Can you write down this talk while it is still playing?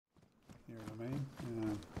You know what I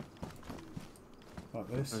mean? Like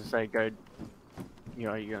this. As I say, go. You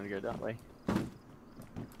know, you're gonna go that way.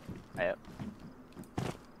 Yep.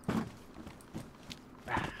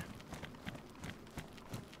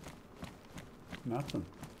 Nothing.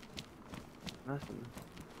 Nothing.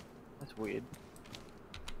 That's weird.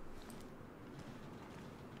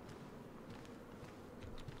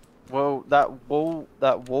 Well, that wall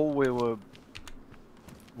we were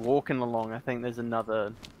walking along, I think there's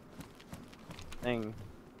another thing.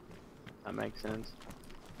 That makes sense.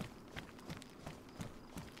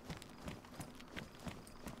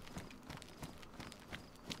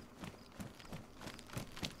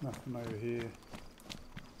 Nothing over here.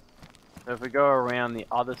 So if we go around the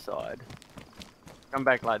other side, come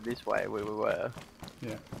back like this way where we were.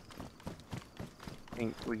 Yeah. I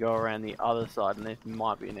think we go around the other side and there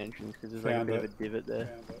might be an entrance because there's like a bit of a divot there.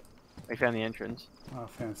 We found the entrance. I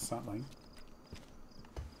found something.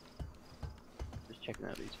 Just checking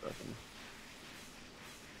out these fucking.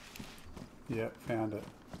 Yeah, found it.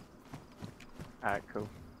 Alright, cool.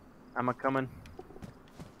 Am I coming?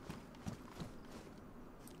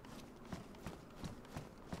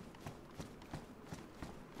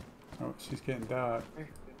 Oh, she's getting dark.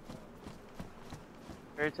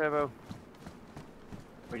 Very turbo.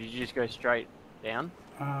 Or did you just go straight down?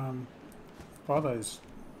 By those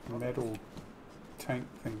metal tank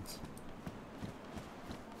things.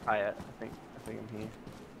 Oh yeah, I think I'm here.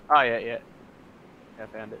 Oh yeah, yeah. I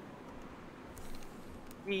found it.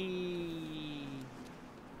 Whee!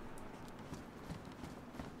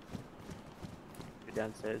 Go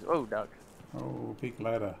downstairs. Oh, duck. Oh, big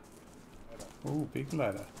ladder. Oh, big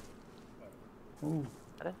ladder. Oh,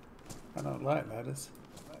 Ladder? I don't like ladders.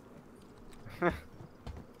 I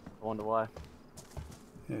wonder why.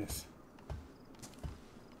 Yes.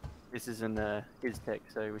 This isn't his tech,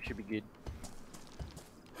 so we should be good.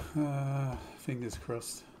 Fingers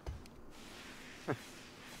crossed.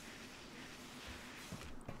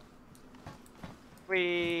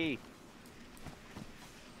 Whee!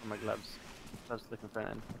 Oh, my gloves. Gloves looking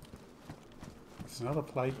fine. It's another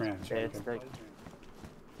playground, Yeah, Jacob.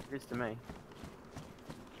 it is to me.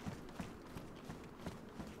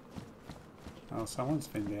 Oh, someone's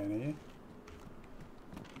been down here.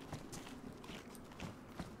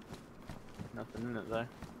 Nothing in it though.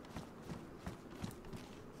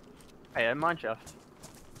 Hey, a mine shaft.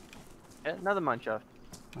 Yeah, another mine shaft.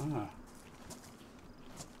 Ah.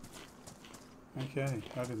 Okay,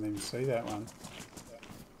 I didn't even see that one.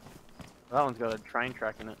 That one's got a train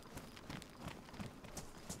track in it.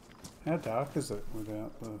 How dark is it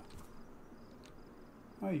without the...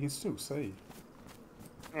 Oh, you can still see.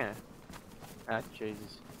 Yeah. Ah,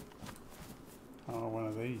 Jesus. Oh, one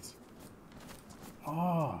of these.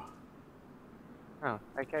 Oh, Oh,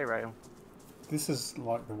 okay, rail. this is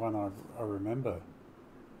like the one I remember.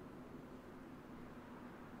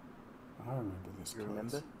 I remember this You place.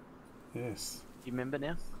 remember? Yes. You remember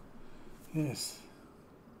now? Yes.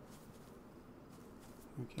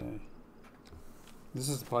 Okay. This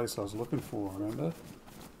is the place I was looking for, remember?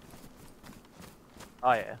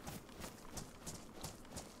 Oh yeah.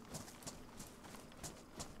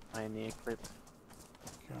 Pioneer clip.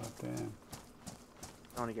 God damn.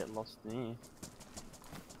 I want to get lost in here.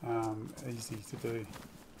 Easy to do.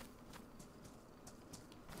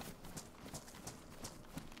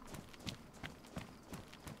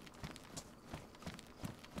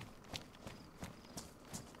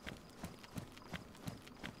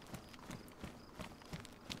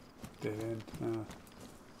 Dead end.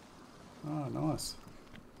 Oh, nice.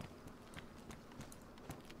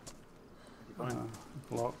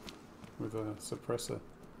 Block with a suppressor.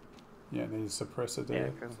 Yeah, need a suppressor there.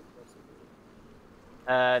 Yeah, cool.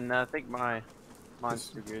 No, I think mine's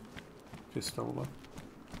too good. Pistola.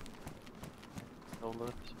 Hold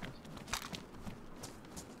up.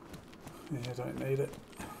 Yeah, don't need it.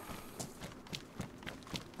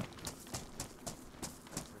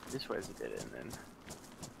 This way's a dead end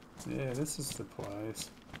then. Yeah, this is the place.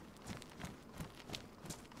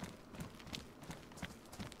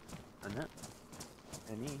 And that.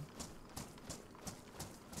 Any.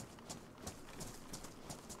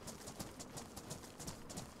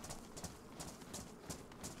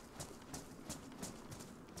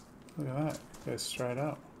 Look at that. Goes straight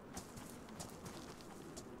up.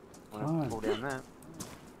 Want to pull down that.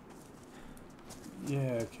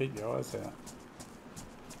 Yeah, keep your eyes out.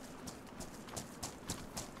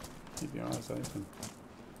 Keep your eyes open.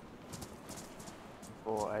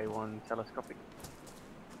 For A1 telescopic.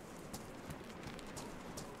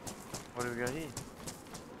 What do we got here?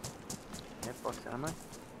 Yeah, box ammo.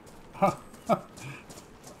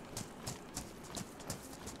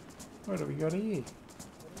 What have we got here?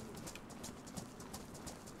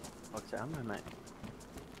 What's ammo, mate?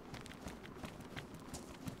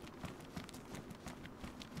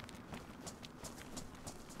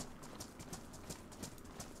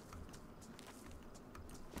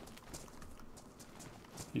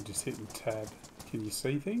 You're just hitting tab. Can you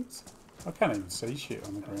see things? I can't even see shit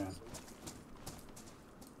on the ground.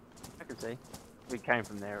 I can see. We came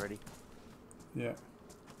from there already. Yeah.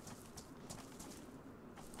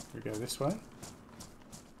 We go this way.